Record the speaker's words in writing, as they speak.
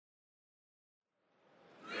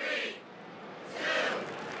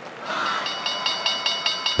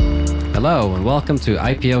Hello and welcome to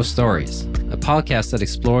IPO Stories, a podcast that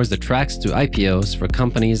explores the tracks to IPOs for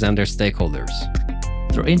companies and their stakeholders.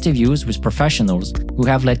 Through interviews with professionals who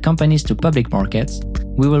have led companies to public markets,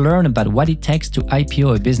 we will learn about what it takes to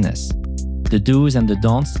IPO a business, the do's and the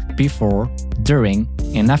don'ts before, during,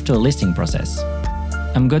 and after a listing process.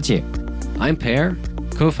 I'm Gauthier. I'm Per,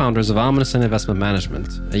 co-founders of Amundsen Investment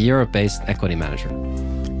Management, a Europe-based equity manager.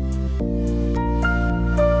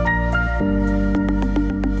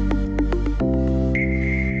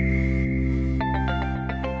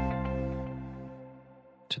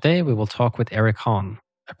 Today, we will talk with Eric Hahn,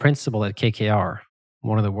 a principal at KKR,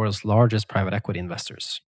 one of the world's largest private equity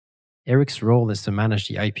investors. Eric's role is to manage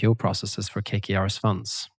the IPO processes for KKR's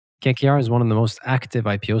funds. KKR is one of the most active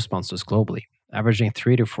IPO sponsors globally, averaging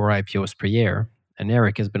 3 to 4 IPOs per year, and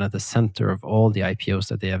Eric has been at the center of all the IPOs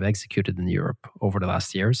that they have executed in Europe over the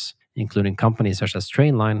last years, including companies such as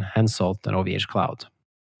Trainline, Hensoldt, and OVH Cloud.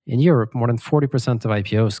 In Europe, more than 40% of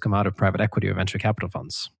IPOs come out of private equity or venture capital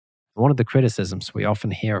funds. One of the criticisms we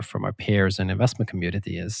often hear from our peers in the investment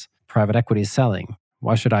community is, private equity is selling,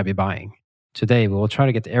 why should I be buying? Today, we will try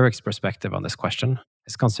to get Eric's perspective on this question,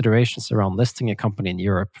 his considerations around listing a company in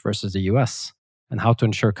Europe versus the US, and how to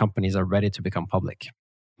ensure companies are ready to become public.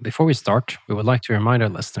 Before we start, we would like to remind our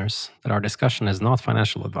listeners that our discussion is not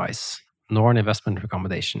financial advice, nor an investment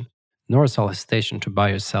recommendation, nor a solicitation to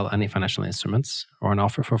buy or sell any financial instruments, or an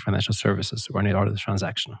offer for financial services or any other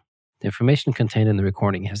transaction. The information contained in the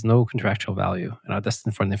recording has no contractual value and are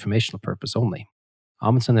destined for an informational purpose only.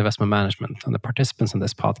 Amundsen Investment Management and the participants in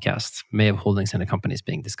this podcast may have holdings in the companies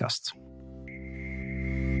being discussed.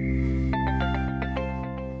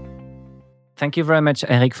 Thank you very much,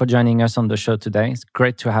 Eric, for joining us on the show today. It's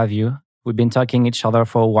great to have you. We've been talking each other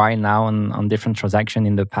for a while now on different transactions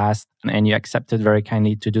in the past, and you accepted very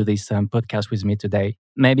kindly to do this podcast with me today.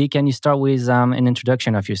 Maybe can you start with an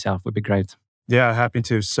introduction of yourself? Would be great. Yeah, happy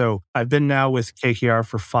to. So I've been now with KKR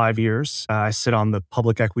for 5 years. I sit on the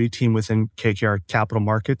public equity team within KKR Capital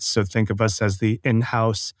Markets. So think of us as the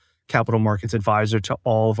in-house capital markets advisor to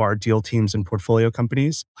all of our deal teams and portfolio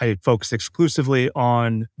companies. I focus exclusively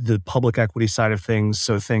on the public equity side of things.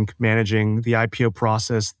 So think managing the IPO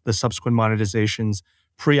process, the subsequent monetizations,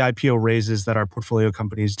 pre-IPO raises that our portfolio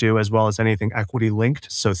companies do, as well as anything equity linked.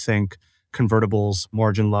 So think convertibles,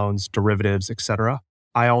 margin loans, derivatives, etc.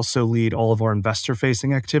 I also lead all of our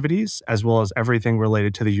investor-facing activities, as well as everything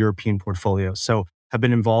related to the European portfolio. So I've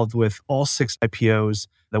been involved with all 6 IPOs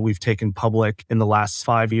that we've taken public in the last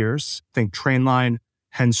 5 years. Think Trainline,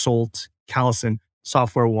 Hensoldt, Callison,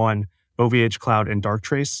 Software One, OVH Cloud, and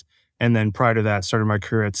Darktrace. And then prior to that, started my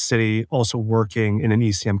career at Citi, also working in an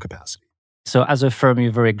ECM capacity. So as a firm,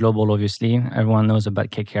 you're very global, obviously. Everyone knows about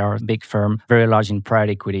KKR, big firm, very large in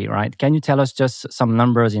private equity, right? Can you tell us just some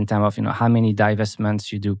numbers in terms of how many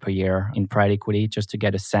divestments you do per year in private equity, just to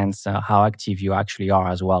get a sense how active you actually are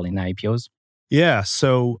as well in IPOs? Yeah,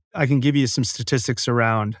 so I can give you some statistics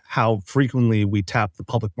around how frequently we tap the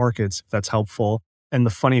public markets, if that's helpful. And the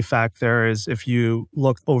funny fact there is, if you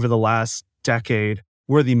look over the last decade,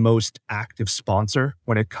 we're the most active sponsor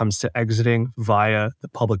when it comes to exiting via the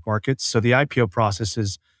public markets. So the IPO process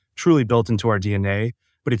is truly built into our DNA.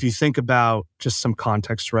 But if you think about just some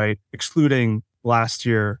context, right, excluding last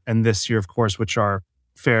year and this year, of course, which are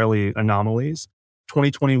fairly anomalies,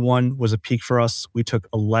 2021 was a peak for us. We took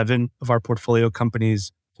 11 of our portfolio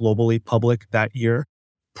companies globally public that year.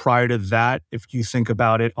 Prior to that, if you think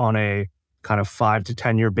about it on a kind of 5 to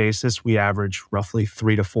 10 year basis, we average roughly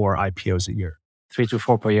 3 to 4 IPOs a year. 3 to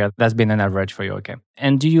 4 per year. That's been an average for you, okay.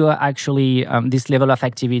 And do you actually, this level of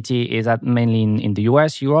activity, is that mainly in the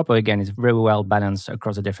US, Europe, or again, it's very well balanced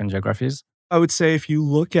across the different geographies? I would say if you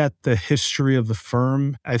look at the history of the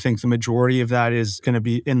firm, I think the majority of that is going to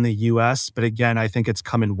be in the US. But again, I think it's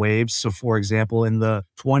come in waves. So for example, in the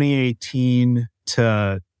 2018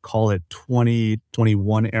 to call it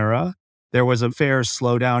 2021 era, there was a fair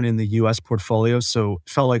slowdown in the US portfolio. So it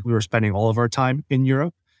felt like we were spending all of our time in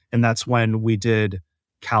Europe. And that's when we did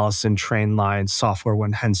Callison, Trainline, Software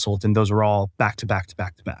One, Hensoldt, and those were all back to back to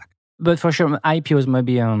back to back. But for sure, IPOs may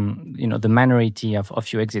be, the minority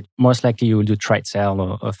of your exit. Most likely you will do trade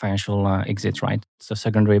sale or financial exit, right? So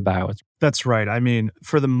secondary buyout. That's right. I mean,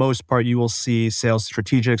 for the most part, you will see sales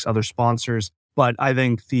strategics, other sponsors. But I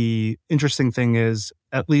think the interesting thing is,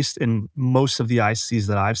 at least in most of the ICs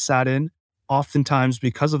that I've sat in, oftentimes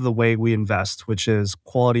because of the way we invest, which is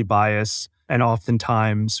quality bias, and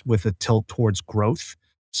oftentimes with a tilt towards growth.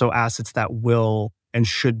 So assets that will and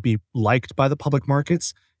should be liked by the public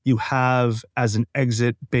markets, you have as an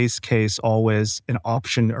exit base case always an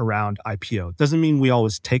option around IPO. Doesn't mean we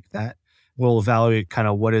always take that. We'll evaluate kind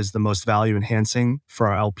of what is the most value enhancing for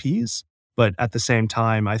our LPs. But at the same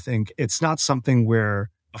time, I think it's not something we're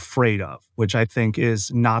afraid of, which I think is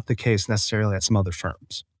not the case necessarily at some other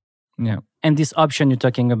firms. Yeah. And this option you're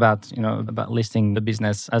talking about, about listing the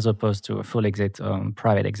business as opposed to a full exit,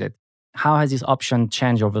 private exit. How has this option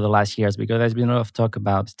changed over the last years? Because there's been a lot of talk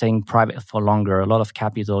about staying private for longer, a lot of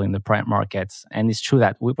capital in the private markets. And it's true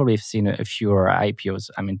that we probably have seen a fewer IPOs.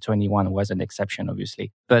 I mean, 21 was an exception,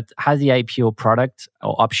 obviously. But has the IPO product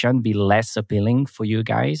or option be less appealing for you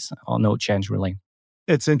guys or no change really?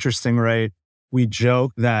 It's interesting, right? We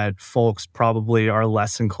joke that folks probably are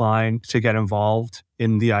less inclined to get involved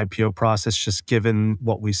in the IPO process, just given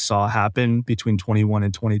what we saw happen between 21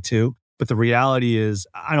 and 22. But the reality is,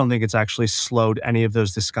 I don't think it's actually slowed any of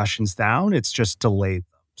those discussions down. It's just delayed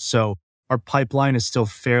them. So our pipeline is still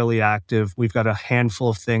fairly active. We've got a handful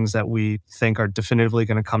of things that we think are definitively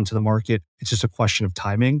going to come to the market. It's just a question of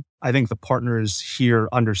timing. I think the partners here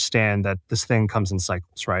understand that this thing comes in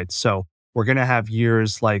cycles, right? So we're going to have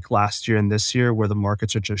years like last year and this year where the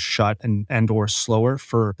markets are just shut and or slower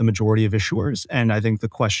for the majority of issuers. And I think the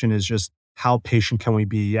question is just, how patient can we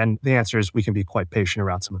be? And the answer is we can be quite patient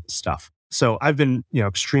around some of this stuff. So I've been,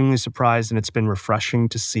 extremely surprised, and it's been refreshing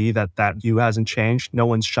to see that view hasn't changed. No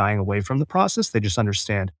one's shying away from the process. They just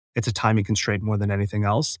understand it's a timing constraint more than anything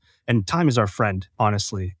else. And time is our friend,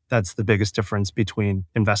 honestly. That's the biggest difference between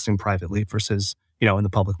investing privately versus, in the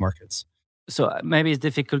public markets. So maybe it's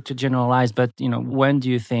difficult to generalize, but when do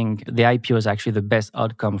you think the IPO is actually the best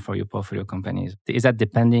outcome for your portfolio companies? Is that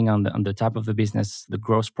depending on the type of the business, the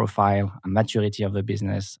growth profile, maturity of the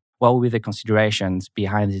business? What will be the considerations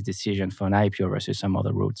behind this decision for an IPO versus some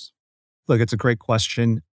other routes? Look, it's a great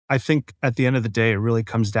question. I think at the end of the day, it really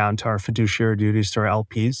comes down to our fiduciary duties to our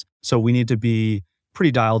LPs. So we need to be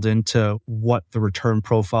pretty dialed into what the return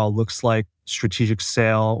profile looks like, strategic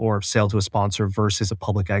sale or sale to a sponsor versus a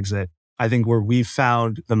public exit. I think where we've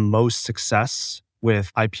found the most success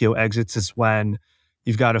with IPO exits is when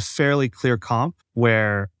you've got a fairly clear comp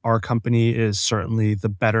where our company is certainly the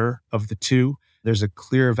better of the two. There's a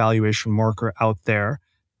clear valuation marker out there.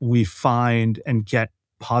 We find and get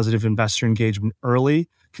positive investor engagement early,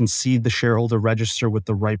 concede the shareholder register with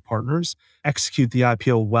the right partners, execute the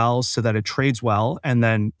IPO well so that it trades well, and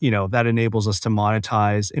then, that enables us to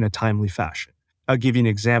monetize in a timely fashion. I'll give you an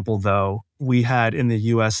example, though. We had in the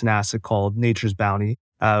US an asset called Nature's Bounty.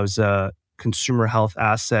 It was a consumer health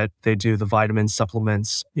asset. They do the vitamins,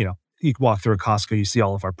 supplements. You can walk through a Costco, you see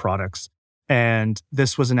all of our products. And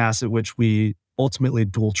this was an asset which we ultimately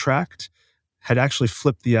dual tracked, had actually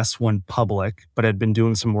flipped the S1 public, but had been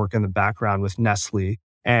doing some work in the background with Nestle.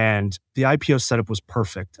 And the IPO setup was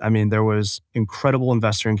perfect. I mean, there was incredible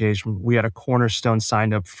investor engagement. We had a cornerstone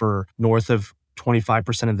signed up for north of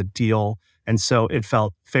 25% of the deal. And so it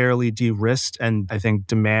felt fairly de-risked. And I think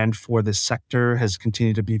demand for this sector has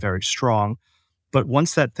continued to be very strong. But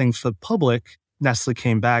once that thing flipped public, Nestle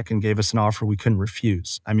came back and gave us an offer we couldn't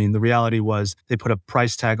refuse. I mean, the reality was they put a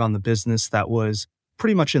price tag on the business that was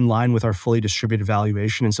pretty much in line with our fully distributed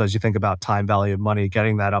valuation. And so as you think about time value of money,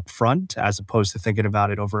 getting that up front as opposed to thinking about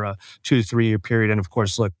it over a 2 to 3 year period. And of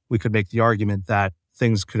course, look, we could make the argument that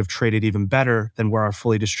things could have traded even better than where our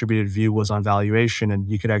fully distributed view was on valuation, and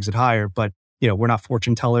you could exit higher. But we're not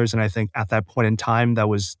fortune tellers. And I think at that point in time, that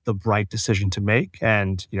was the right decision to make.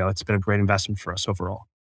 And, it's been a great investment for us overall.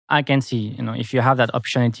 I can see, if you have that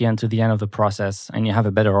opportunity until the end of the process and you have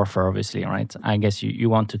a better offer, obviously, right? I guess you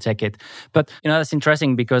want to take it. But, that's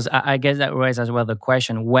interesting because I guess that raises as well the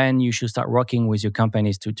question when you should start working with your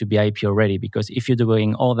companies to be IPO ready. Because if you're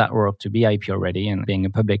doing all that work to be IPO ready and being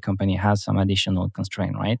a public company has some additional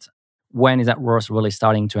constraint, right? When is that worth really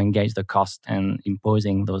starting to engage the cost and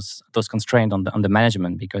imposing those constraints on the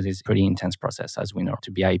management? Because it's a pretty intense process, as we know,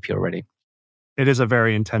 to be IPO ready. It is a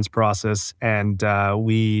very intense process, and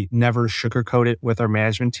we never sugarcoat it with our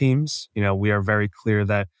management teams. We are very clear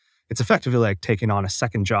that it's effectively like taking on a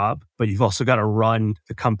second job, but you've also got to run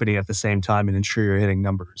the company at the same time and ensure you're hitting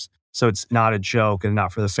numbers. So it's not a joke and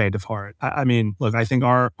not for the faint of heart. I mean, look, I think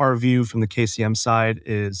our view from the KCM side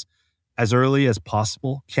is as early as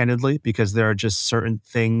possible, candidly, because there are just certain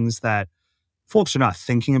things that folks are not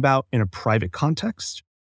thinking about in a private context.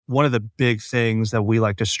 One of the big things that we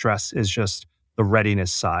like to stress is just the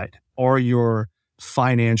readiness side. Are your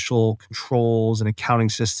financial controls and accounting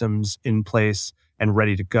systems in place and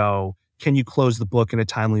ready to go? Can you close the book in a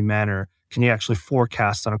timely manner? Can you actually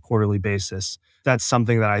forecast on a quarterly basis? That's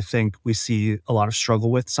something that I think we see a lot of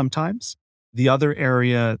struggle with sometimes. The other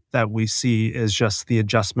area that we see is just the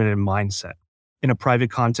adjustment in mindset. In a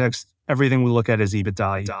private context, everything we look at is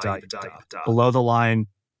EBITDA. Below the line,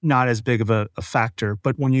 not as big of a factor.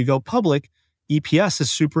 But when you go public, EPS is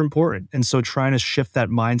super important. And so trying to shift that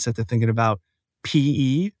mindset to thinking about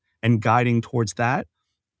PE and guiding towards that,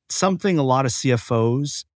 something a lot of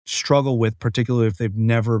CFOs struggle with, particularly if they've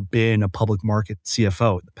never been a public market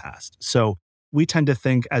CFO in the past. So we tend to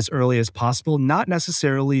think as early as possible, not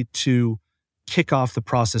necessarily to kick off the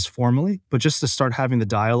process formally, but just to start having the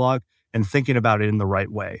dialogue and thinking about it in the right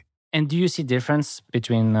way. And do you see difference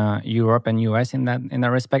between Europe and US in that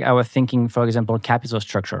respect? I was thinking, for example, capital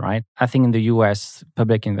structure, right? I think in the US,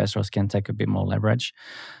 public investors can take a bit more leverage.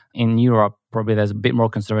 In Europe, probably there's a bit more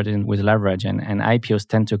conservatism with leverage, and IPOs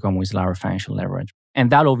tend to come with lower financial leverage. And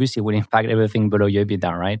that obviously will impact everything below your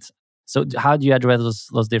EBITDA, right? So how do you address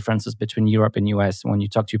those differences between Europe and US when you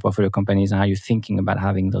talk to your portfolio companies, and how you're thinking about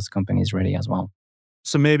having those companies ready as well?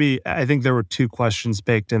 So maybe I think there were two questions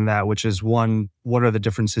baked in that, which is one, what are the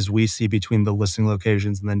differences we see between the listing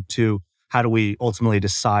locations? And then two, how do we ultimately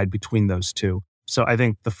decide between those two? So I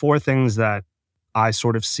think the four things that I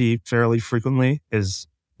sort of see fairly frequently is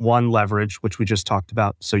one, leverage, which we just talked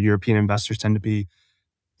about. So European investors tend to be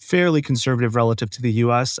fairly conservative relative to the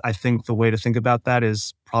US. I think the way to think about that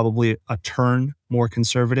is probably a turn more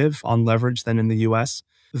conservative on leverage than in the US.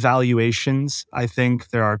 Valuations, I think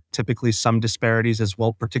there are typically some disparities as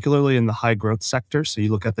well, particularly in the high growth sector. So you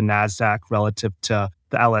look at the NASDAQ relative to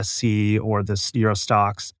the LSE or the Euro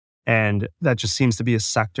stocks, and that just seems to be a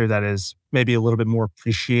sector that is maybe a little bit more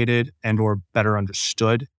appreciated and or better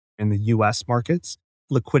understood in the US markets.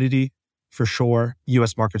 Liquidity, for sure.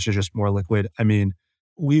 US markets are just more liquid. I mean,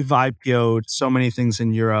 we've IPO'd so many things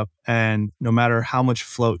in Europe, and no matter how much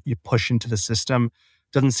float you push into the system,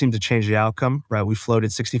 doesn't seem to change the outcome, right? We floated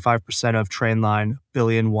 65% of Trainline, £1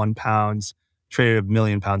 billion, traded £1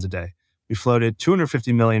 million a day. We floated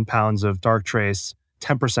 250 million pounds of dark trace,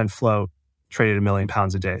 10% float, traded £1 million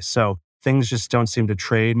a day. So things just don't seem to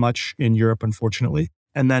trade much in Europe, unfortunately.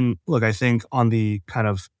 And then, look, I think on the kind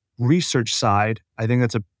of research side, I think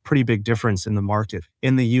that's a pretty big difference in the market.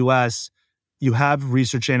 In the US, you have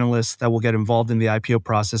research analysts that will get involved in the IPO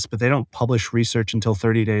process, but they don't publish research until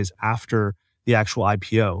 30 days after the actual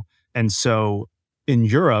IPO. And so in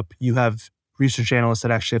Europe, you have research analysts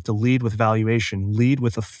that actually have to lead with valuation, lead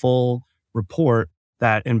with a full report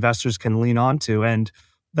that investors can lean onto. And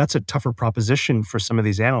that's a tougher proposition for some of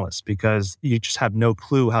these analysts because you just have no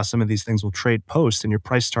clue how some of these things will trade post, and your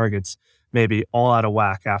price targets may be all out of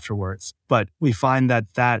whack afterwards. But we find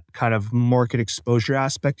that that kind of market exposure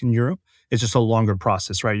aspect in Europe is just a longer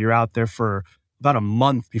process, right? You're out there for about a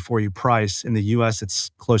month before you price. In the US, it's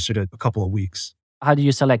closer to a couple of weeks. How do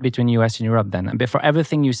you select between US and Europe then? But for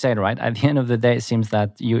everything you said, right, at the end of the day, it seems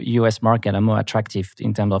that US market are more attractive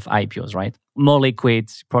in terms of IPOs, right? More liquid,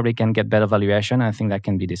 probably can get better valuation. I think that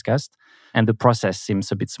can be discussed. And the process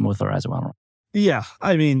seems a bit smoother as well. Yeah.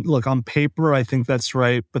 I mean, look, on paper, I think that's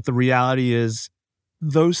right. But the reality is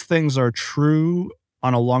those things are true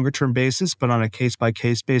on a longer term basis, but on a case by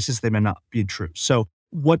case basis, they may not be true. So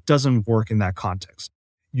what doesn't work in that context?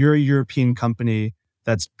 You're a European company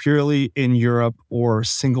that's purely in Europe or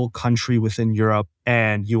single country within Europe,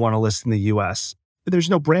 and you want to list in the US. But there's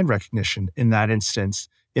no brand recognition in that instance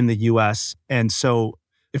in the US. And so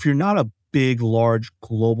if you're not a big, large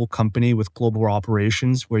global company with global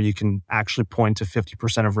operations where you can actually point to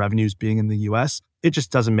 50% of revenues being in the US, it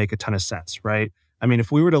just doesn't make a ton of sense, right? I mean,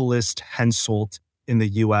 if we were to list Hensoldt in the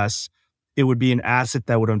US, it would be an asset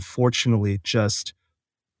that would unfortunately just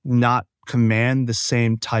not command the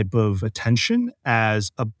same type of attention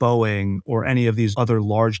as a Boeing or any of these other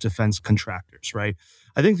large defense contractors, right?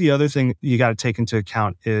 I think the other thing you got to take into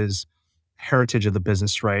account is heritage of the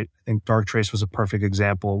business, right? I think Darktrace was a perfect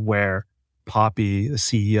example where Poppy, the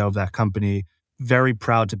CEO of that company, very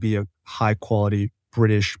proud to be a high quality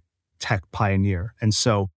British tech pioneer. And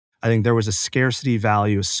so I think there was a scarcity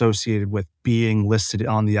value associated with being listed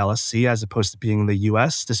on the LSE as opposed to being in the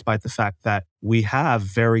US, despite the fact that we have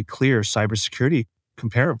very clear cybersecurity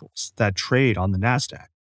comparables that trade on the NASDAQ.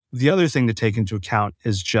 The other thing to take into account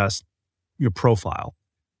is just your profile.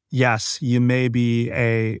 Yes, you may be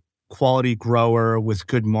a quality grower with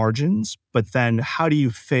good margins, but then how do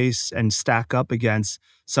you face and stack up against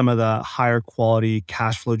some of the higher quality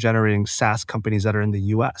cash flow generating SaaS companies that are in the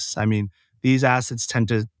US? I mean, these assets tend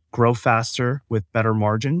to grow faster with better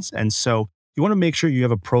margins. And so you want to make sure you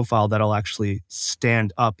have a profile that'll actually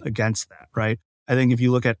stand up against that, right? I think if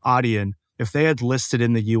you look at Adyen, if they had listed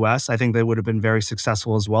in the US, I think they would have been very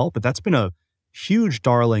successful as well. But that's been a huge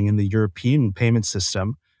darling in the European payment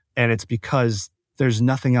system. And it's because there's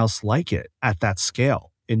nothing else like it at that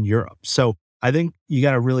scale in Europe. So I think you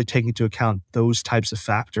got to really take into account those types of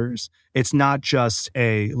factors. It's not just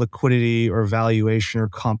a liquidity or valuation or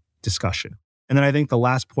comp discussion. And then I think the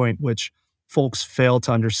last point, which folks fail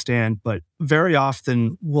to understand, but very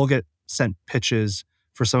often we'll get sent pitches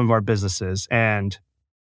for some of our businesses. And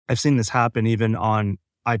I've seen this happen even on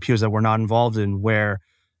IPOs that we're not involved in, where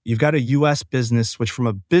you've got a US business, which from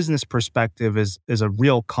a business perspective is a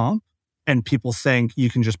real comp. And people think you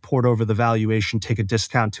can just port over the valuation, take a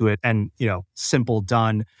discount to it, and, simple,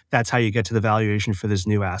 done. That's how you get to the valuation for this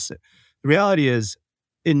new asset. The reality is,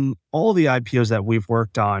 in all the IPOs that we've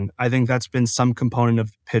worked on, I think that's been some component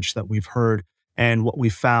of the pitch that we've heard. And what we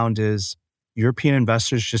found is European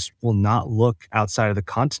investors just will not look outside of the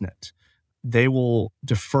continent. They will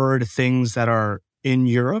defer to things that are in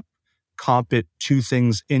Europe, comp it to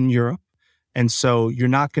things in Europe. And so you're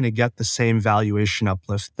not going to get the same valuation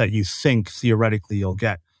uplift that you think theoretically you'll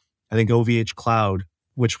get. I think OVH Cloud,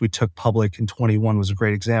 which we took public in 21, was a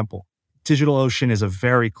great example. DigitalOcean is a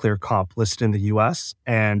very clear comp listed in the US,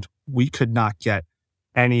 and we could not get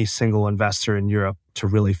any single investor in Europe to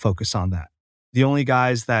really focus on that. The only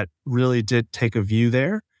guys that really did take a view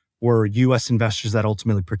there were US investors that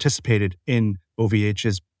ultimately participated in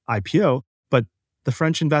OVH's IPO, but the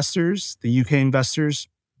French investors, the UK investors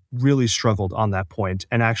really struggled on that point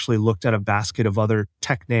and actually looked at a basket of other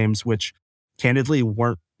tech names, which candidly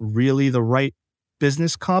weren't really the right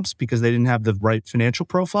business comps because they didn't have the right financial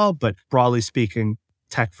profile. But broadly speaking,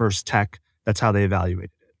 tech versus tech, that's how they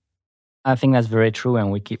evaluated it. I think that's very true,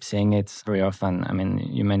 and we keep seeing it very often. I mean,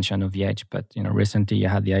 you mentioned OVH, but recently you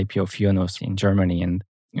had the IPO of Fionos in Germany, and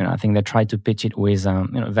I think they tried to pitch it with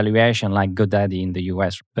valuation like GoDaddy in the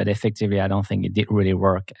US, but effectively I don't think it did really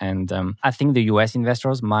work. And I think the US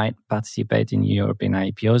investors might participate in European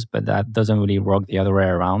IPOs, but that doesn't really work the other way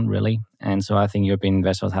around, really. And so I think European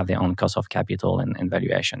investors have their own cost of capital and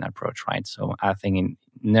valuation approach, right? So I think it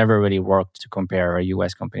never really worked to compare a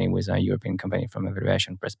US company with a European company from a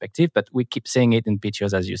valuation perspective, but we keep seeing it in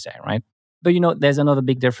pitches, as you say, right? But there's another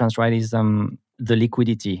big difference, right, is the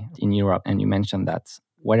liquidity in Europe. And you mentioned that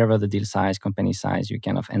whatever the deal size, company size, you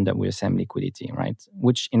kind of end up with the same liquidity, right?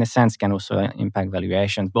 Which in a sense can also impact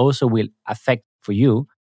valuations, but also will affect for you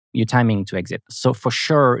your timing to exit. So for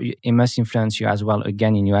sure, it must influence you as well,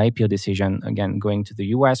 again, in your IPO decision, again, going to the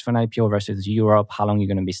US for an IPO versus Europe, how long you're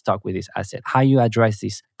going to be stuck with this asset, how you address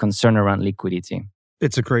this concern around liquidity.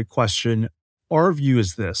 It's a great question. Our view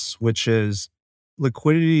is this, which is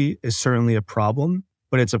liquidity is certainly a problem,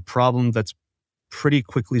 but it's a problem that's pretty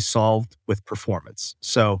quickly solved with performance.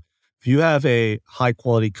 So if you have a high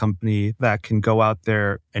quality company that can go out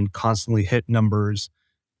there and constantly hit numbers,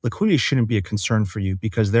 liquidity shouldn't be a concern for you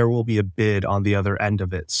because there will be a bid on the other end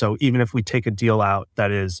of it. So even if we take a deal out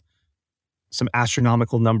that is some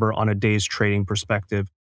astronomical number on a day's trading perspective,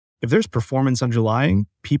 if there's performance underlying,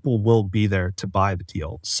 people will be there to buy the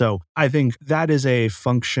deal. So I think that is a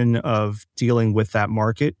function of dealing with that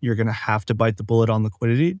market. You're going to have to bite the bullet on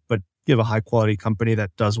liquidity, but you have a high quality company that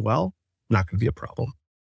does well, not going to be a problem.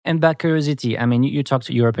 And by curiosity, I mean, you talk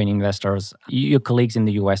to European investors, your colleagues in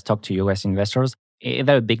the US talk to US investors. Is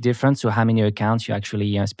there a big difference to how many accounts you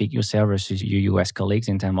actually speak yourself versus your US colleagues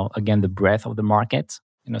in terms of, again, the breadth of the market?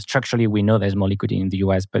 Structurally, we know there's more liquidity in the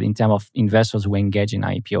US, but in terms of investors who engage in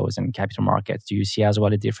IPOs and capital markets, do you see as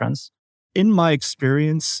well a difference? In my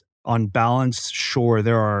experience, on balance, sure,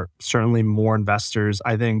 there are certainly more investors.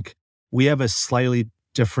 I think we have a slightly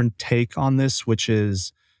different take on this, which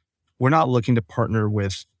is we're not looking to partner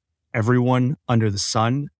with everyone under the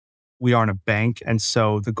sun. We aren't a bank. And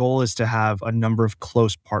so the goal is to have a number of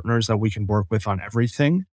close partners that we can work with on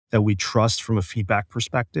everything that we trust from a feedback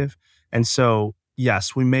perspective. And so,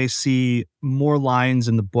 yes, we may see more lines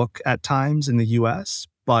in the book at times in the US,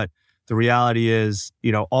 but the reality is,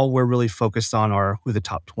 all we're really focused on are who the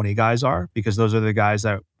top 20 guys are, because those are the guys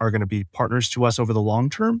that are going to be partners to us over the long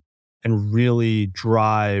term and really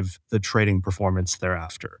drive the trading performance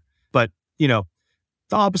thereafter. But,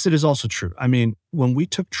 the opposite is also true. I mean, when we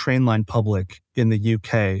took Trainline public in the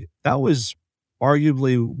UK, that was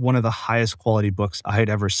arguably one of the highest quality books I had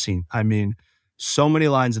ever seen. I mean, so many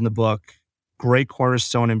lines in the book, great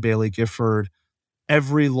cornerstone in Bailey Gifford,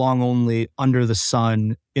 every long only under the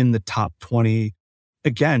sun in the top 20.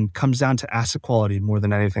 Again, comes down to asset quality more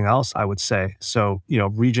than anything else, I would say. So,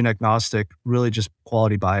 region agnostic, really just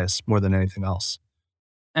quality bias more than anything else.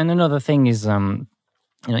 And another thing is,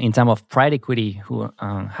 in terms of private equity, who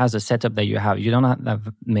has a setup that you have, you don't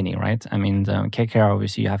have many, right? I mean, KKR,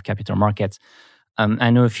 obviously, you have capital markets. I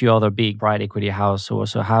know a few other big private equity houses who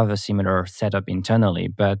also have a similar setup internally,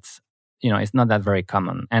 but it's not that very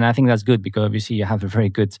common. And I think that's good because obviously you have a very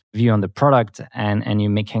good view on the product and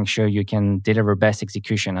you're making sure you can deliver best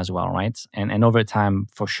execution as well, right? And over time,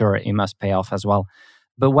 for sure, it must pay off as well.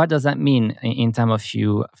 But what does that mean in terms of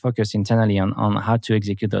you focus internally on how to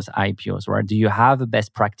execute those IPOs? Right? Do you have a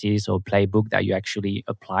best practice or playbook that you actually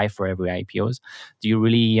apply for every IPOs? Do you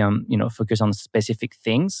really focus on specific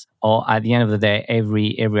things, or at the end of the day,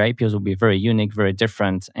 every IPOs will be very unique, very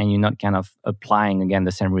different, and you're not kind of applying again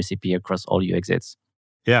the same recipe across all your exits?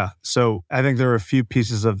 Yeah. So I think there are a few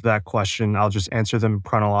pieces of that question. I'll just answer them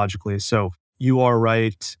chronologically. So you are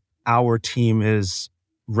right. Our team is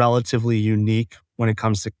relatively unique when it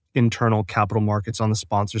comes to internal capital markets on the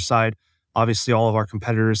sponsor side. Obviously, all of our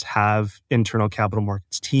competitors have internal capital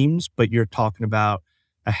markets teams, but you're talking about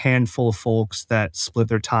a handful of folks that split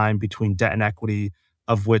their time between debt and equity,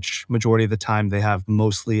 of which majority of the time they have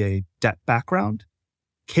mostly a debt background.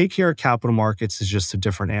 KKR Capital Markets is just a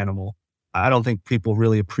different animal. I don't think people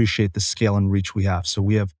really appreciate the scale and reach we have. So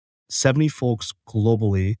we have 70 folks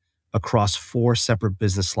globally across 4 separate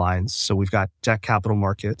business lines. So we've got debt capital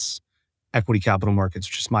markets, equity capital markets,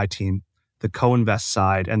 which is my team, the co-invest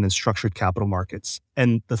side, and then structured capital markets.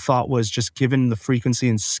 And the thought was just given the frequency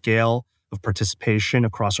and scale of participation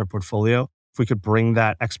across our portfolio, if we could bring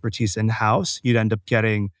that expertise in-house, you'd end up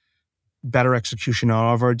getting better execution on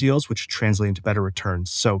all of our deals, which translate into better returns.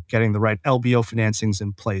 So getting the right LBO financings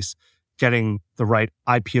in place, getting the right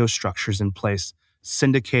IPO structures in place,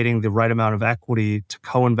 syndicating the right amount of equity to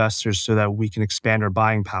co-investors so that we can expand our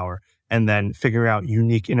buying power, and then figuring out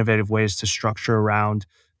unique, innovative ways to structure around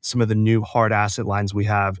some of the new hard asset lines we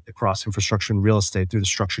have across infrastructure and real estate through the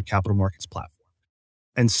structured capital markets platform.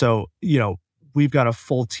 And so, we've got a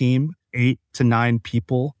full team, 8 to 9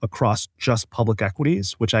 people across just public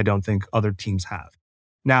equities, which I don't think other teams have.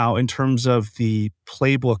 Now, in terms of the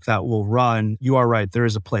playbook that we'll run, you are right, there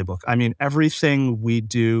is a playbook. I mean, everything we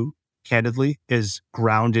do, candidly, is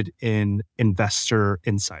grounded in investor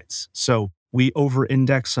insights. So we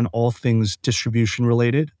over-index on all things distribution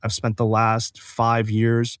related. I've spent the last 5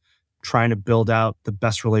 years trying to build out the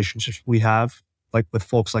best relationships we have, like with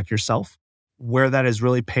folks like yourself. Where that has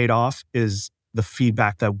really paid off is the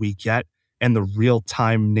feedback that we get and the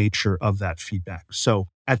real-time nature of that feedback. So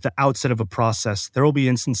at the outset of a process, there will be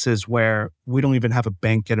instances where we don't even have a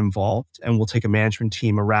bank get involved, and we'll take a management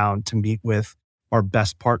team around to meet with our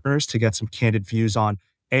best partners to get some candid views on,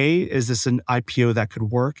 A, is this an IPO that could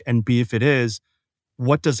work? And B, if it is,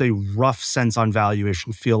 what does a rough sense on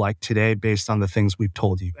valuation feel like today based on the things we've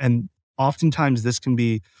told you? And oftentimes this can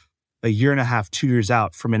be a year and a half, 2 years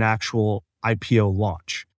out from an actual IPO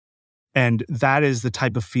launch. And that is the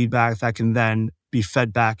type of feedback that can then be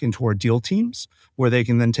fed back into our deal teams, where they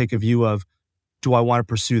can then take a view of, do I want to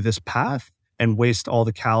pursue this path and waste all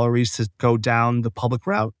the calories to go down the public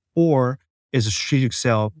route? Or is a strategic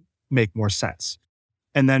sale make more sense?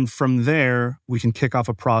 And then from there, we can kick off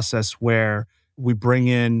a process where we bring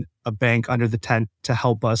in a bank under the tent to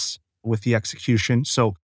help us with the execution.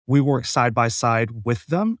 So we work side by side with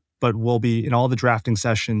them, but we'll be in all the drafting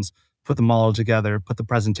sessions, put the model together, put the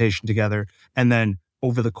presentation together. And then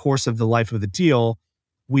over the course of the life of the deal,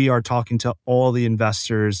 we are talking to all the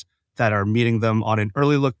investors that are meeting them on an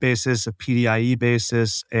early look basis, a PDIE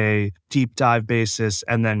basis, a deep dive basis,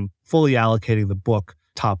 and then fully allocating the book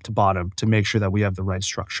top to bottom to make sure that we have the right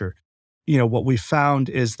structure. What we found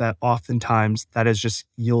is that oftentimes that has just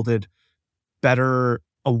yielded better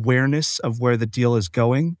awareness of where the deal is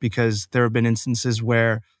going, because there have been instances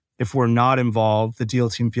where if we're not involved, the deal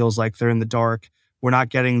team feels like they're in the dark. We're not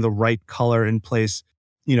getting the right color in place.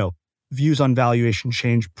 Views on valuation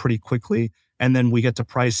change pretty quickly. And then we get to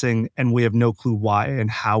pricing and we have no clue why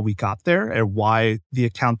and how we got there, and why the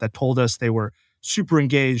account that told us they were super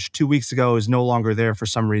engaged 2 weeks ago is no longer there for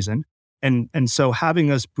some reason. And so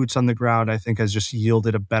having us boots on the ground, I think, has just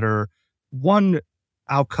yielded a better, one,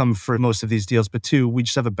 outcome for most of these deals, but 2, we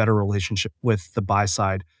just have a better relationship with the buy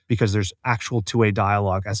side because there's actual two-way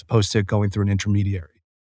dialogue as opposed to going through an intermediary.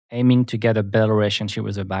 Aiming to get a better relationship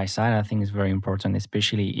with the buy side, I think, is very important,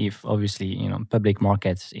 especially if obviously, public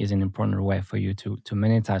markets is an important way for you to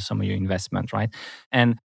monetize some of your investment, right?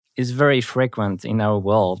 And it's very frequent in our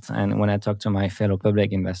world. And when I talk to my fellow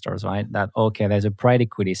public investors, right, that, okay, there's a private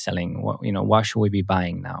equity selling, why should we be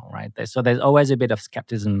buying now, right? So there's always a bit of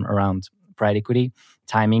skepticism around private equity,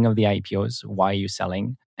 timing of the IPOs, why are you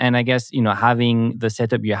selling? And I guess, having the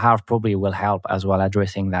setup you have probably will help as well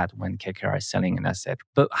addressing that when KKR is selling an asset.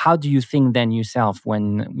 But how do you think then yourself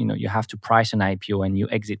when, you have to price an IPO and you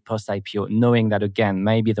exit post-IPO, knowing that, again,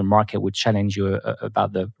 maybe the market would challenge you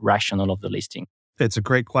about the rationale of the listing? It's a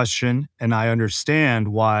great question. And I understand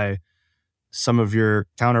why some of your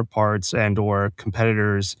counterparts and or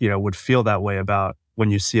competitors, would feel that way about when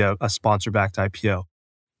you see a sponsor-backed IPO.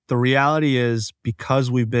 The reality is,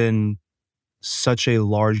 because we've been such a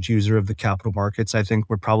large user of the capital markets. I think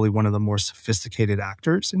we're probably one of the more sophisticated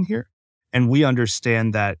actors in here. And we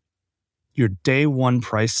understand that your day one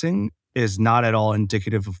pricing is not at all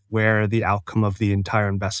indicative of where the outcome of the entire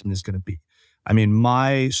investment is going to be. I mean,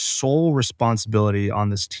 my sole responsibility on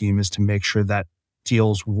this team is to make sure that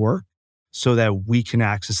deals work so that we can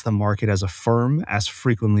access the market as a firm as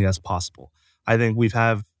frequently as possible. I think we've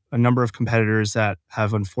had a number of competitors that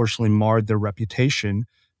have unfortunately marred their reputation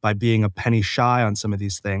by being a penny shy on some of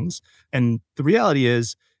these things. And the reality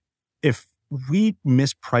is, if we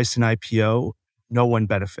misprice an IPO, no one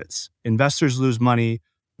benefits. Investors lose money.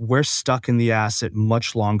 We're stuck in the asset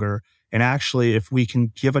much longer. And actually, if we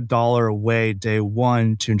can give $1 away day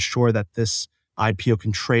one to ensure that this IPO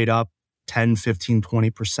can trade up 10, 15,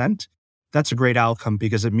 20%, that's a great outcome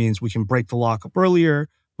because it means we can break the lockup earlier.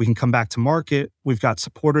 We can come back to market. We've got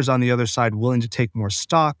supporters on the other side willing to take more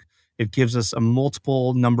stock. It gives us a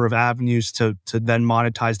multiple number of avenues to then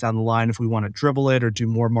monetize down the line if we want to dribble it or do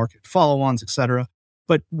more market follow-ons, et cetera.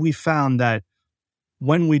 But we found that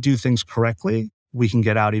when we do things correctly, we can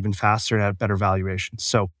get out even faster and at better valuations.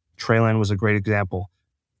 So Trayland was a great example.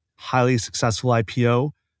 Highly successful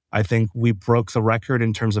IPO. I think we broke the record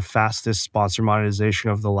in terms of fastest sponsor monetization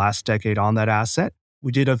of the last decade on that asset.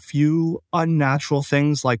 We did a few unnatural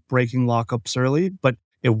things like breaking lockups early, but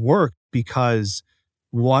it worked because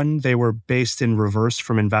one, they were based in reverse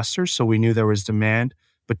from investors, so we knew there was demand.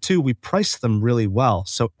 But two, we priced them really well.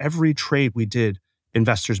 So every trade we did,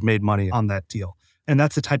 investors made money on that deal. And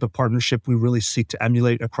that's the type of partnership we really seek to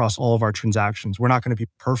emulate across all of our transactions. We're not going to be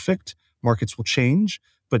perfect. Markets will change,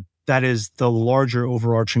 but that is the larger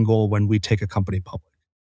overarching goal when we take a company public.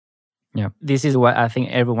 Yeah, this is what I think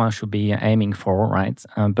everyone should be aiming for, right?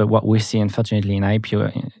 But what we see, unfortunately, in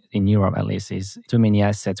IPO, in Europe at least, is too many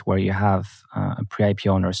assets where you have a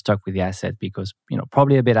pre-IPO owner stuck with the asset because,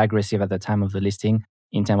 probably a bit aggressive at the time of the listing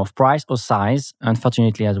in terms of price or size.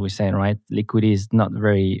 Unfortunately, as we said, right, liquidity is not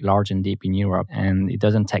very large and deep in Europe, and it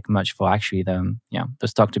doesn't take much for actually the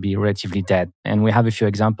stock to be relatively dead. And we have a few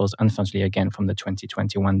examples, unfortunately, again, from the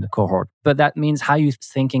 2021 cohort. But that means how you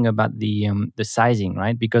thinking about the sizing,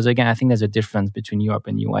 right? Because again, I think there's a difference between Europe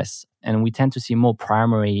and US, and we tend to see more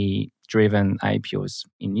primary driven IPOs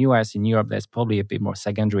in US. In Europe, there's probably a bit more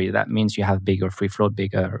secondary. That means you have bigger free float,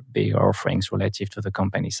 bigger offerings relative to the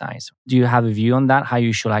company size. Do you have a view on that, how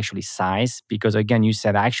you should actually size? Because again, you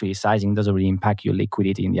said actually sizing doesn't really impact your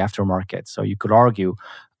liquidity in the aftermarket. So you could argue,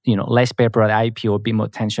 less paper at IPO, a bit more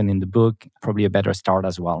tension in the book, probably a better start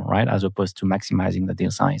as well, right? As opposed to maximizing the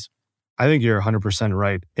deal size. I think you're 100%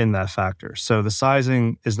 right in that factor. So the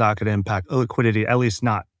sizing is not going to impact liquidity, at least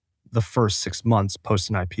not the first 6 months post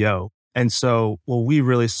an IPO. And so what we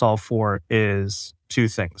really solve for is two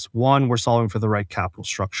things. One, we're solving for the right capital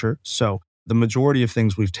structure. So the majority of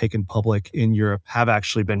things we've taken public in Europe have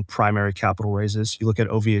actually been primary capital raises. You look at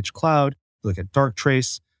OVH Cloud, you look at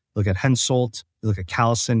Darktrace, you look at Hensoldt, you look at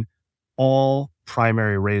Callison, all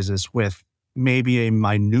primary raises with maybe a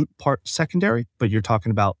minute part secondary, but you're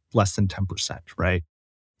talking about less than 10%, right?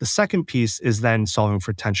 The second piece is then solving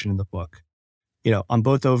for tension in the book. On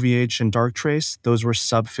both OVH and Darktrace, those were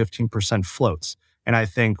sub 15% floats. And I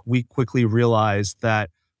think we quickly realized that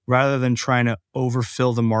rather than trying to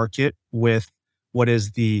overfill the market with what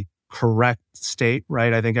is the correct state,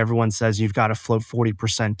 right? I think everyone says you've got to float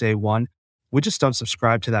 40% day one. We just don't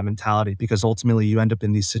subscribe to that mentality because ultimately you end up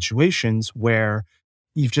in these situations where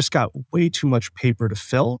you've just got way too much paper to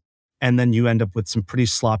fill. And then you end up with some pretty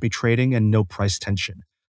sloppy trading and no price tension.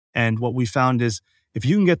 And what we found is if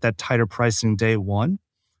you can get that tighter pricing day one,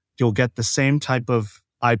 you'll get the same type of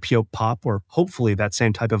IPO pop, or hopefully that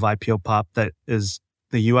same type of IPO pop that is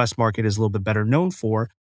the US market is a little bit better known for.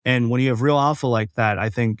 And when you have real alpha like that, I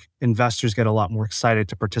think investors get a lot more excited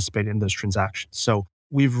to participate in those transactions. So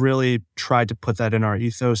we've really tried to put that in our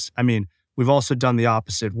ethos. I mean, we've also done the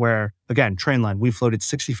opposite where, again, Trainline, we floated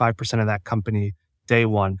 65% of that company day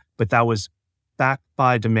one, but that was backed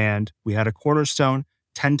by demand. We had a cornerstone,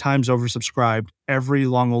 10 times oversubscribed, every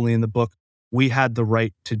long only in the book. We had the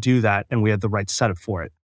right to do that and we had the right setup for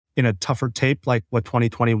it. In a tougher tape like what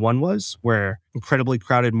 2021 was, where incredibly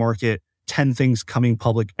crowded market, 10 things coming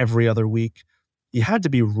public every other week, you had to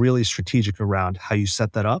be really strategic around how you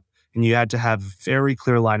set that up. And you had to have very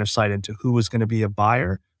clear line of sight into who was going to be a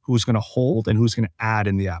buyer, who was going to hold, and who's going to add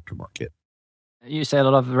in the aftermarket. You say a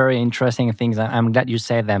lot of very interesting things. I'm glad you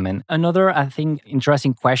say them. And another, I think,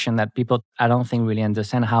 interesting question that people, I don't think really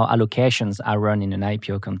understand how allocations are run in an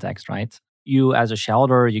IPO context, right? You as a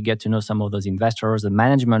shareholder, you get to know some of those investors. The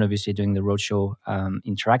management, obviously, doing the roadshow,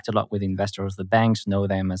 interact a lot with investors. The banks know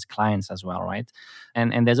them as clients as well, right?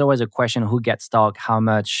 And there's always a question, who gets stock, how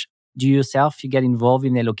much? Do you yourself, you get involved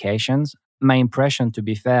in allocations? My impression, to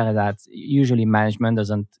be fair, is that usually management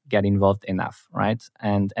doesn't get involved enough, right?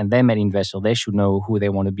 And they met investor, they should know who they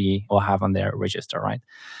want to be or have on their register, right?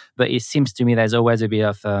 But it seems to me there's always a bit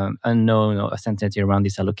of unknown or uncertainty around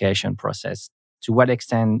this allocation process. To what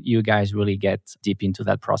extent you guys really get deep into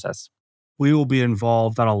that process? We will be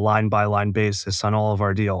involved on a line-by-line basis on all of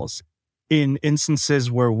our deals. In instances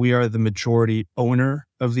where we are the majority owner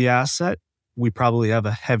of the asset, we probably have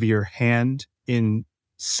a heavier hand in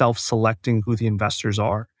self-selecting who the investors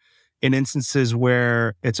are. In instances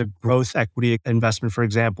where it's a growth equity investment, for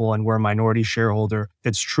example, and we're a minority shareholder,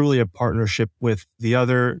 it's truly a partnership with the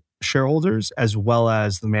other shareholders as well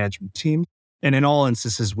as the management team. And in all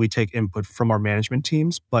instances, we take input from our management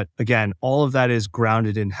teams. But again, all of that is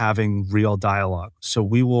grounded in having real dialogue. So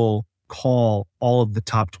we will call all of the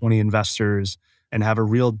top 20 investors and have a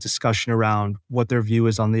real discussion around what their view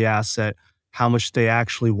is on the asset, how much they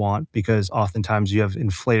actually want, because oftentimes you have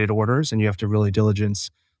inflated orders and you have to really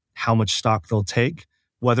diligence how much stock they'll take,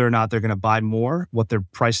 whether or not they're going to buy more, what their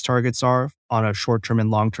price targets are on a short-term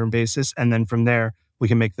and long-term basis. And then from there, we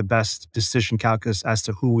can make the best decision calculus as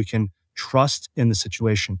to who we can trust in the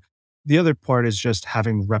situation. The other part is just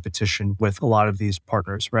having repetition with a lot of these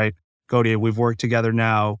partners, right? Gautier, we've worked together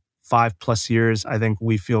now 5+ years. I think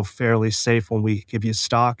we feel fairly safe when we give you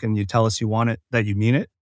stock and you tell us you want it, that you mean it.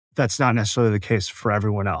 That's not necessarily the case for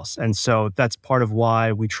everyone else. And so that's part of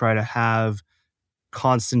why we try to have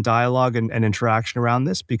constant dialogue and interaction around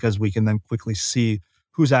this, because we can then quickly see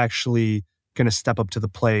who's actually going to step up to the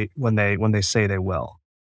plate when they say they will.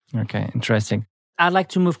 Okay, interesting. I'd like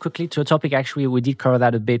to move quickly to a topic, actually, we did cover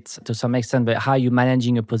that a bit to some extent, but how you're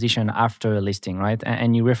managing a position after a listing, right?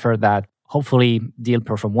 And you refer that hopefully deal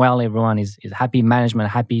perform well, everyone is happy, management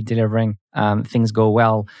happy, delivering, things go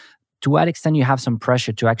well. To what extent you have some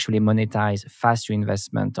pressure to actually monetize fast your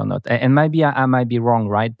investment or not? And maybe I might be wrong,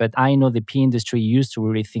 right? But I know the PE industry used to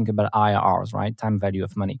really think about IRRs, right? Time value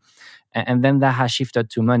of money. And then that has shifted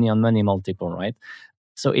to money on money multiple, right?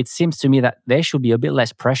 So it seems to me that there should be a bit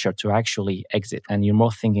less pressure to actually exit, and you're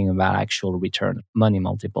more thinking about actual return, money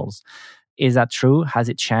multiples. Is that true? Has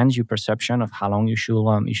it changed your perception of how long you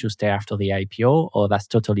should stay after the IPO, or that's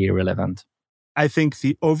totally irrelevant? I think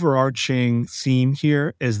the overarching theme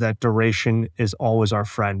here is that duration is always our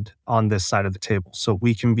friend on this side of the table. So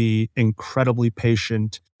we can be incredibly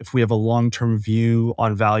patient. If we have a long-term view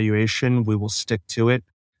on valuation, we will stick to it.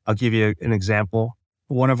 I'll give you an example.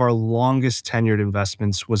 One of our longest tenured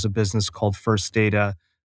investments was a business called First Data,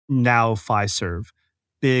 now Fiserv,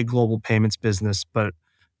 big global payments business, but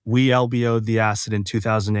we LBO'd the asset in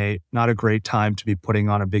 2008. Not a great time to be putting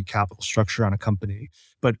on a big capital structure on a company,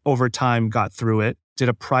 but over time got through it, did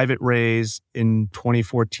a private raise in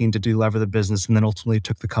 2014 to delever the business, and then ultimately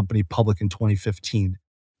took the company public in 2015.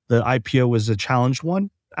 The IPO was a challenged one.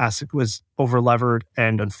 Asset was over-levered,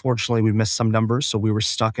 and unfortunately, we missed some numbers, so we were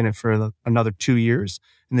stuck in it for another 2 years,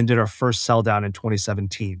 and then did our first sell down in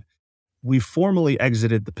 2017. We formally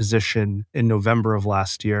exited the position in November of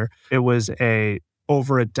last year. It was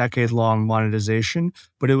over a decade-long monetization,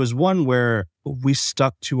 but it was one where we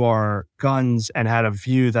stuck to our guns and had a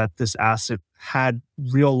view that this asset had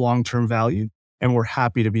real long-term value, and we're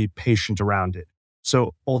happy to be patient around it.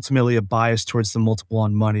 So ultimately, a bias towards the multiple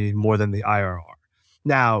on money more than the IRR.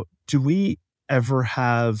 Now, do we ever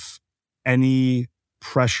have any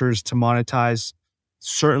pressures to monetize?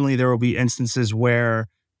 Certainly, there will be instances where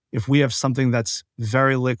if we have something that's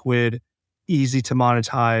very liquid, easy to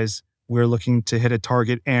monetize, we're looking to hit a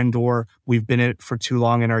target, and or we've been in it for too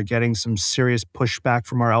long and are getting some serious pushback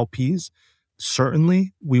from our LPs,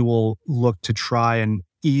 certainly we will look to try and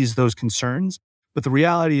ease those concerns. But the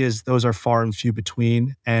reality is those are far and few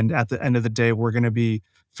between. And at the end of the day, we're going to be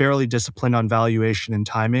fairly disciplined on valuation and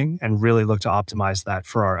timing and really look to optimize that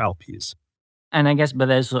for our LPs. And I guess, but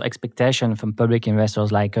there's also expectation from public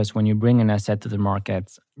investors like us when you bring an asset to the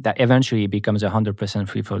market that eventually it becomes a 100%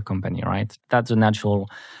 free float company, right? That's a natural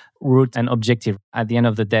route and objective. At the end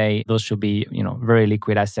of the day, those should be, very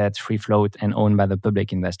liquid assets, free float, and owned by the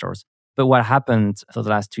public investors. But what happened for the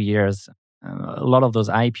last 2 years, a lot of those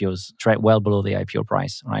IPOs trade well below the IPO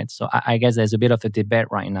price, right? So I guess there's a bit of a debate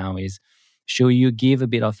right now is, should you give a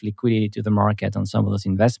bit of liquidity to the market on some of those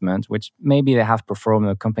investments, which maybe they have performed,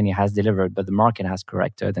 the company has delivered, but the market has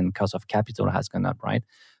corrected and cost of capital has gone up, right?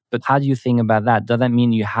 But how do you think about that? Does that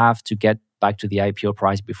mean you have to get back to the IPO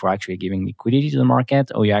price before actually giving liquidity to the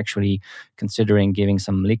market, or you're actually considering giving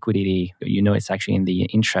some liquidity? It's actually in the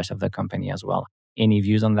interest of the company as well. Any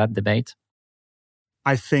views on that debate?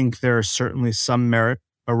 I think there is certainly some merit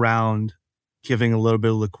around giving a little bit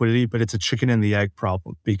of liquidity, but it's a chicken and the egg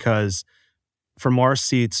problem, because from our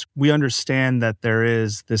seats, we understand that there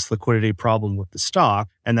is this liquidity problem with the stock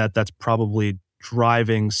and that's probably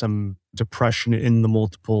driving some depression in the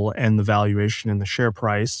multiple and the valuation in the share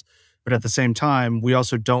price. But at the same time, we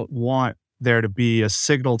also don't want there to be a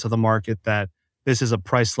signal to the market that this is a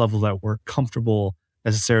price level that we're comfortable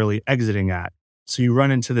necessarily exiting at. So you run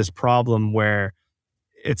into this problem where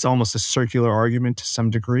it's almost a circular argument to some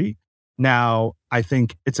degree. Now, I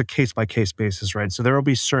think it's a case-by-case basis, right? So there will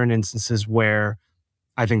be certain instances where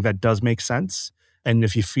I think that does make sense. And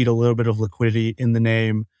if you feed a little bit of liquidity in the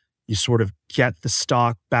name, you sort of get the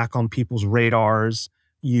stock back on people's radars.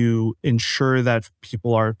 You ensure that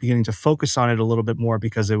people are beginning to focus on it a little bit more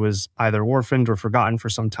because it was either orphaned or forgotten for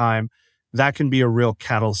some time. That can be a real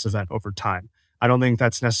catalyst event over time. I don't think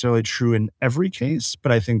that's necessarily true in every case,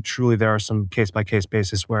 but I think truly there are some case-by-case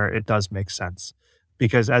basis where it does make sense.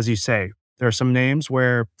 Because as you say, there are some names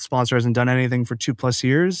where sponsor hasn't done anything for 2+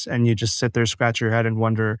 years and you just sit there, scratch your head and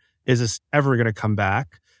wonder, is this ever going to come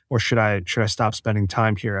back? Or should I stop spending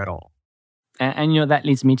time here at all? And that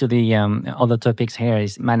leads me to the other topics here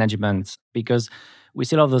is management, because we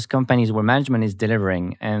see a lot of those companies where management is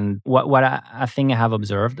delivering. And what I think I have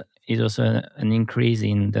observed is also an increase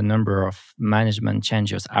in the number of management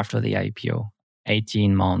changes after the IPO,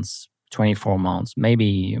 18 months, 24 months,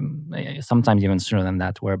 maybe sometimes even sooner than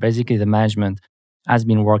that, where basically the management has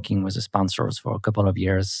been working with the sponsors for a couple of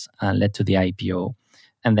years, led to the IPO,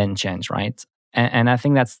 and then change, right? And I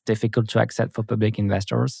think that's difficult to accept for public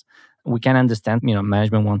investors. We can understand,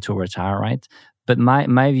 management want to retire, right? But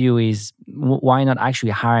my view is, why not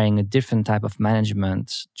actually hiring a different type of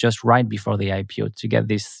management just right before the IPO to get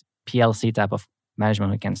this PLC type of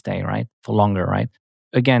management who can stay, right, for longer, right?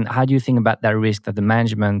 Again, how do you think about that risk that the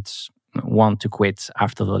management want to quit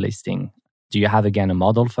after the listing? Do you have, again, a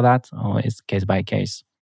model for that, or is case by case?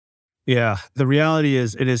 Yeah, the reality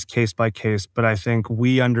is it is case by case, but I think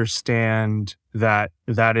we understand that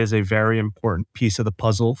that is a very important piece of the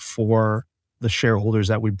puzzle for the shareholders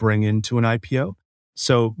that we bring into an IPO.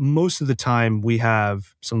 So most of the time we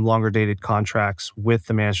have some longer dated contracts with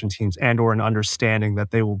the management teams and or an understanding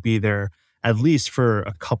that they will be there at least for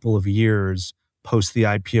a couple of years post the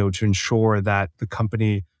IPO to ensure that the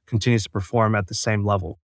company continues to perform at the same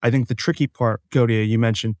level. I think the tricky part, Godia, you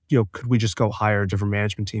mentioned, could we just go hire a different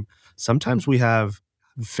management team? Sometimes we have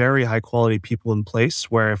very high quality people in place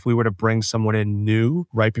where if we were to bring someone in new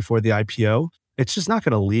right before the IPO, it's just not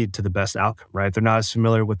going to lead to the best outcome, right? They're not as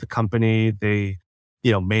familiar with the company. They,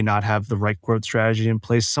 may not have the right growth strategy in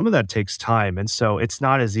place. Some of that takes time. And so it's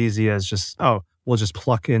not as easy as just, we'll just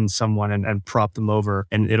pluck in someone and prop them over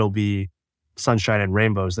and it'll be sunshine and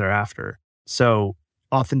rainbows thereafter. So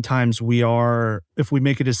oftentimes if we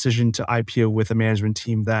make a decision to IPO with a management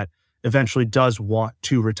team that eventually does want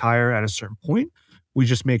to retire at a certain point, we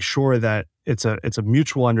just make sure that it's a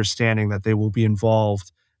mutual understanding that they will be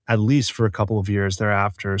involved at least for a couple of years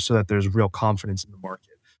thereafter so that there's real confidence in the market.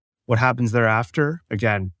 What happens thereafter,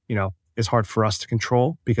 again, is hard for us to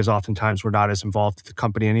control because oftentimes we're not as involved with the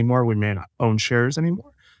company anymore. We may not own shares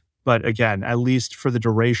anymore. But again, at least for the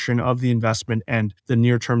duration of the investment and the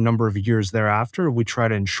near-term number of years thereafter, we try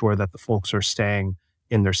to ensure that the folks are staying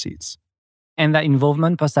in their seats. And that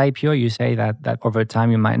involvement post-IPO, you say that over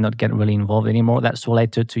time you might not get really involved anymore. That's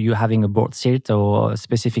related to you having a board seat or a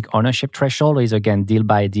specific ownership threshold, or is again deal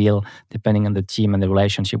by deal, depending on the team and the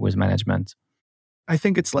relationship with management? I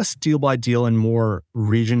think it's less deal by deal and more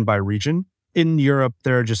region by region. In Europe,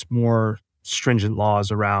 there are just more stringent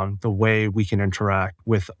laws around the way we can interact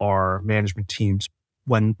with our management teams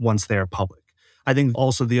once they are public. I think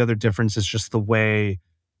also the other difference is just the way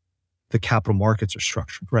the capital markets are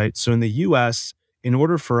structured, right? So in the US, in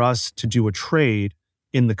order for us to do a trade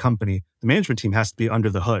in the company, the management team has to be under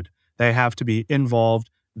the hood. They have to be involved.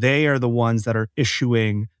 They are the ones that are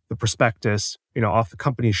issuing the prospectus, off the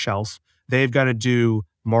company's shelf. They've got to do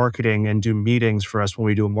marketing and do meetings for us when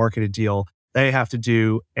we do a marketed deal. They have to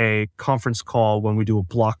do a conference call when we do a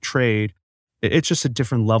block trade. It's just a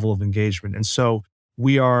different level of engagement. And so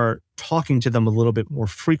we are talking to them a little bit more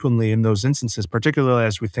frequently in those instances, particularly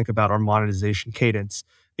as we think about our monetization cadence.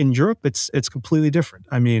 In Europe, it's completely different.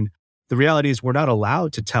 I mean, the reality is we're not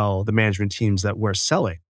allowed to tell the management teams that we're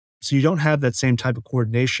selling. So you don't have that same type of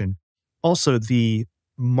coordination. Also, the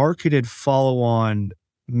marketed follow-on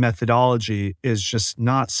methodology is just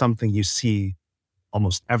not something you see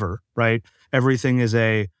almost ever, right? Everything is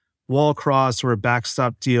a wall cross or a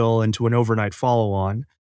backstop deal into an overnight follow-on,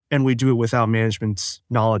 and we do it without management's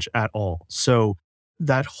knowledge at all. So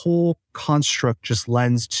that whole construct just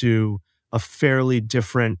lends to a fairly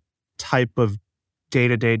different type of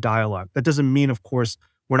day-to-day dialogue. That doesn't mean, of course,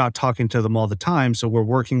 we're not talking to them all the time. So we're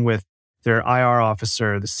working with their IR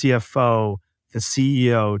officer, the CFO, the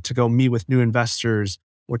CEO to go meet with new investors.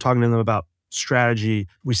 We're talking to them about strategy.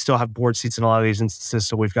 We still have board seats in a lot of these instances,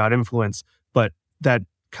 so we've got influence. But that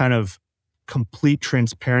kind of complete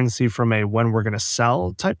transparency from a when we're going to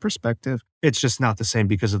sell type perspective, it's just not the same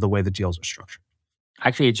because of the way the deals are structured.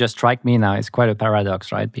 Actually, it just struck me now. It's quite a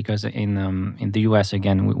paradox, right? Because in the US,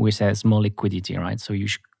 again, we say it's more liquidity, right? So you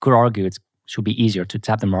could argue it should be easier to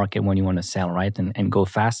tap the market when you want to sell, right? And go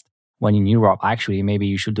fast. When in Europe, actually, maybe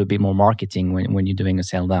you should do a bit more marketing when you're doing a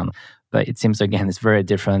sell down. But it seems, again, it's very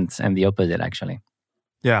different and the opposite, actually.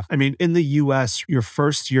 Yeah. I mean, in the US, your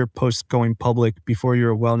first year post going public, before you're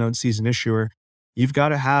a well-known seasoned issuer, you've got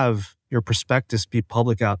to have your prospectus be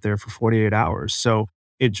public out there for 48 hours. So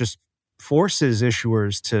it just forces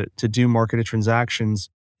issuers to do marketed transactions,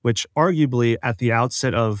 which arguably at the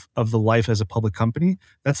outset of the life as a public company,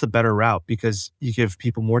 that's the better route because you give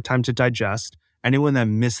people more time to digest. Anyone that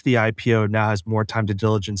missed the IPO now has more time to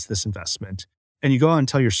diligence this investment. And you go out and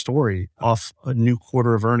tell your story off a new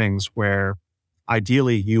quarter of earnings where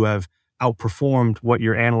ideally you have outperformed what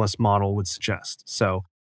your analyst model would suggest. So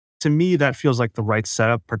to me, that feels like the right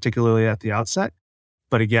setup, particularly at the outset.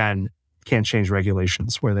 But again, can't change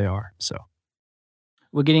regulations where they are. So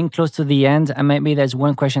we're getting close to the end. And maybe there's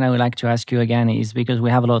one question I would like to ask you again is because we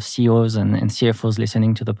have a lot of CEOs and CFOs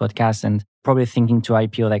listening to the podcast and probably thinking to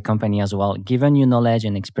IPO their company as well. Given your knowledge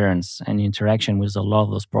and experience and your interaction with a lot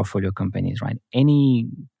of those portfolio companies, right? Any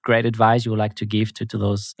great advice you would like to give to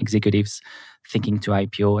those executives thinking to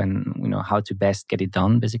IPO and how to best get it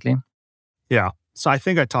done, basically? Yeah. So I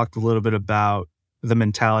think I talked a little bit about the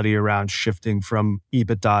mentality around shifting from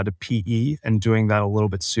EBITDA to PE and doing that a little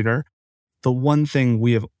bit sooner. The one thing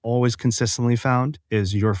we have always consistently found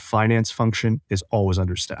is your finance function is always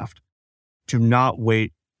understaffed. Do not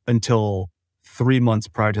wait until 3 months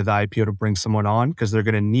prior to the IPO to bring someone on because they're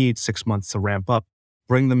going to need 6 months to ramp up.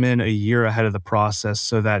 Bring them in a year ahead of the process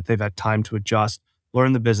so that they've had time to adjust,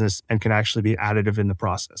 learn the business, and can actually be additive in the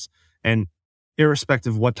process. And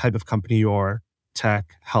irrespective of what type of company you are,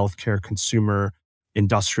 tech, healthcare, consumer,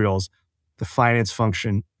 industrials, the finance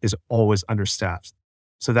function is always understaffed.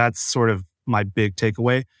 So that's sort of my big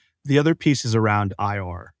takeaway. The other piece is around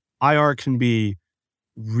IR. IR can be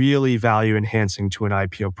really value enhancing to an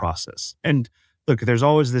IPO process. And look, there's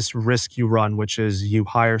always this risk you run, which is you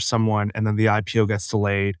hire someone and then the IPO gets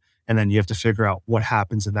delayed. And then you have to figure out what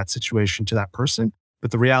happens in that situation to that person.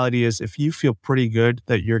 But the reality is if you feel pretty good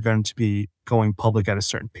that you're going to be going public at a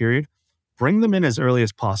certain period, bring them in as early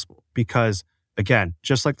as possible because again,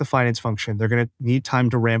 just like the finance function, they're going to need time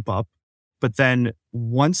to ramp up. But then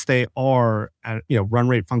once they are at run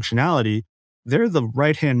rate functionality, they're the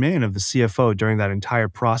right-hand man of the CFO during that entire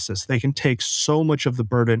process. They can take so much of the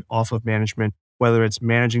burden off of management, whether it's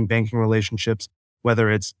managing banking relationships, whether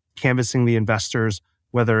it's canvassing the investors,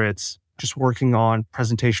 whether it's just working on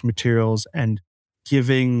presentation materials and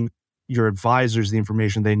giving your advisors the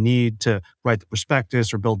information they need to write the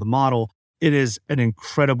prospectus or build the model. It is an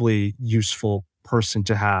incredibly useful person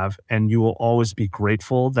to have, and you will always be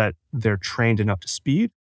grateful that they're trained and up to speed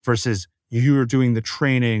versus you're doing the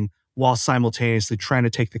training while simultaneously trying to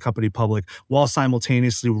take the company public, while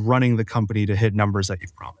simultaneously running the company to hit numbers that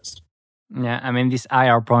you've promised. Yeah, I mean, this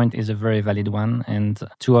IR point is a very valid one. And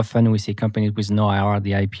too often we see companies with no IR at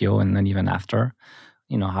the IPO and not even after,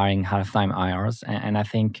 hiring half-time IRs. And I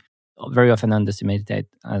think very often underestimated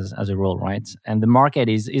as a role, right? And the market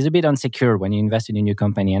is a bit insecure when you invest in a new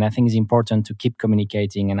company. And I think it's important to keep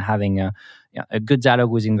communicating and having a good dialogue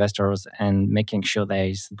with investors and making sure there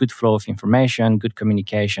is good flow of information, good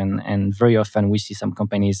communication. And very often we see some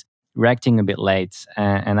companies reacting a bit late,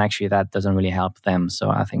 and actually that doesn't really help them. So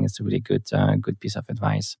I think it's a really good piece of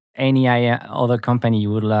advice. Any other company you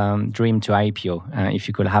would dream to IPO? If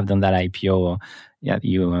you could have done that IPO,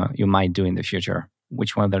 you might do in the future.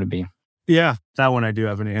 Which one would it be? Yeah, that one I do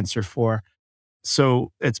have an answer for.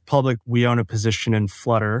 So it's public. We own a position in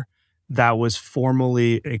Flutter that was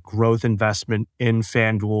formerly a growth investment in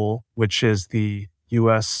FanDuel, which is the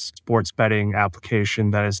US sports betting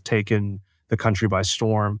application that has taken the country by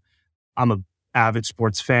storm. I'm an avid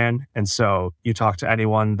sports fan. And so you talk to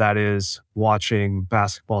anyone that is watching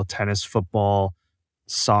basketball, tennis, football,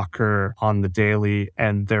 soccer on the daily,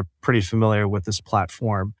 and they're pretty familiar with this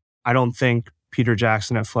platform. I don't think Peter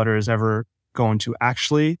Jackson at Flutter is ever going to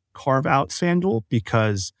actually carve out FanDuel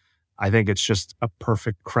because I think it's just a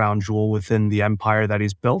perfect crown jewel within the empire that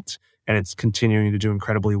he's built, and it's continuing to do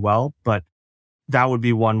incredibly well. But that would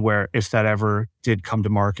be one where if that ever did come to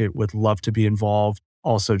market, would love to be involved.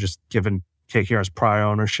 Also, just given KKR's prior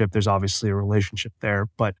ownership, there's obviously a relationship there.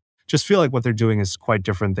 But just feel like what they're doing is quite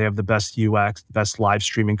different. They have the best UX, the best live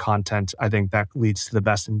streaming content. I think that leads to the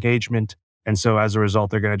best engagement. And so as a result,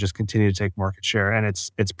 they're going to just continue to take market share. And it's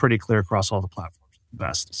pretty clear across all the platforms, the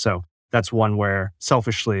best. So that's one where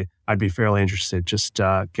selfishly, I'd be fairly interested, just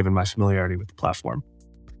given my familiarity with the platform.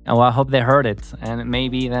 Well, I hope they heard it, and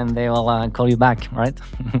maybe then they will call you back, right?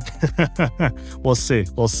 We'll see.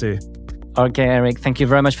 Okay, Eric, thank you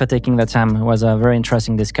very much for taking the time. It was a very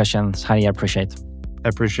interesting discussion. It's highly appreciate. I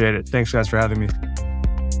appreciate it. Thanks, guys, for having me.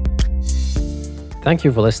 Thank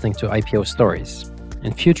you for listening to IPO Stories.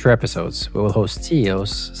 In future episodes, we will host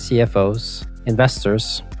CEOs, CFOs,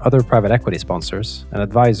 investors, other private equity sponsors, and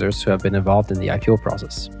advisors who have been involved in the IPO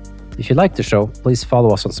process. If you like the show, please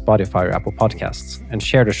follow us on Spotify or Apple Podcasts and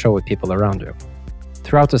share the show with people around you.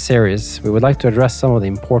 Throughout the series, we would like to address some of the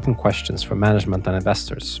important questions for management and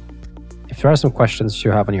investors. If there are some questions you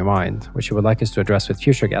have on your mind, which you would like us to address with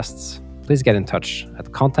future guests, please get in touch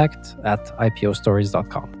at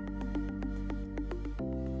contact@ipostories.com.